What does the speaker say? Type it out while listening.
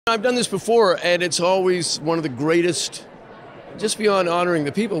I've done this before, and it's always one of the greatest, just beyond honoring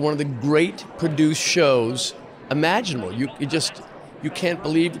the people, one of the great produced shows imaginable. You can't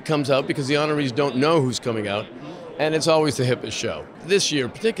believe it comes out because the honorees don't know who's coming out, and it's always the hippest show. This year,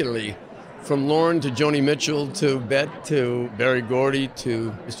 particularly, from Lorne to Joni Mitchell to Bette to Berry Gordy to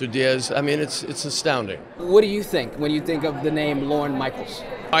Mr. Díaz, I mean, it's astounding. What do you think when you think of the name Lorne Michaels?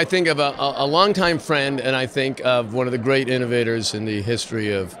 I think of a longtime friend, and I think of one of the great innovators in the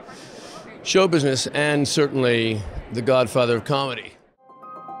history of show business, and certainly the godfather of comedy.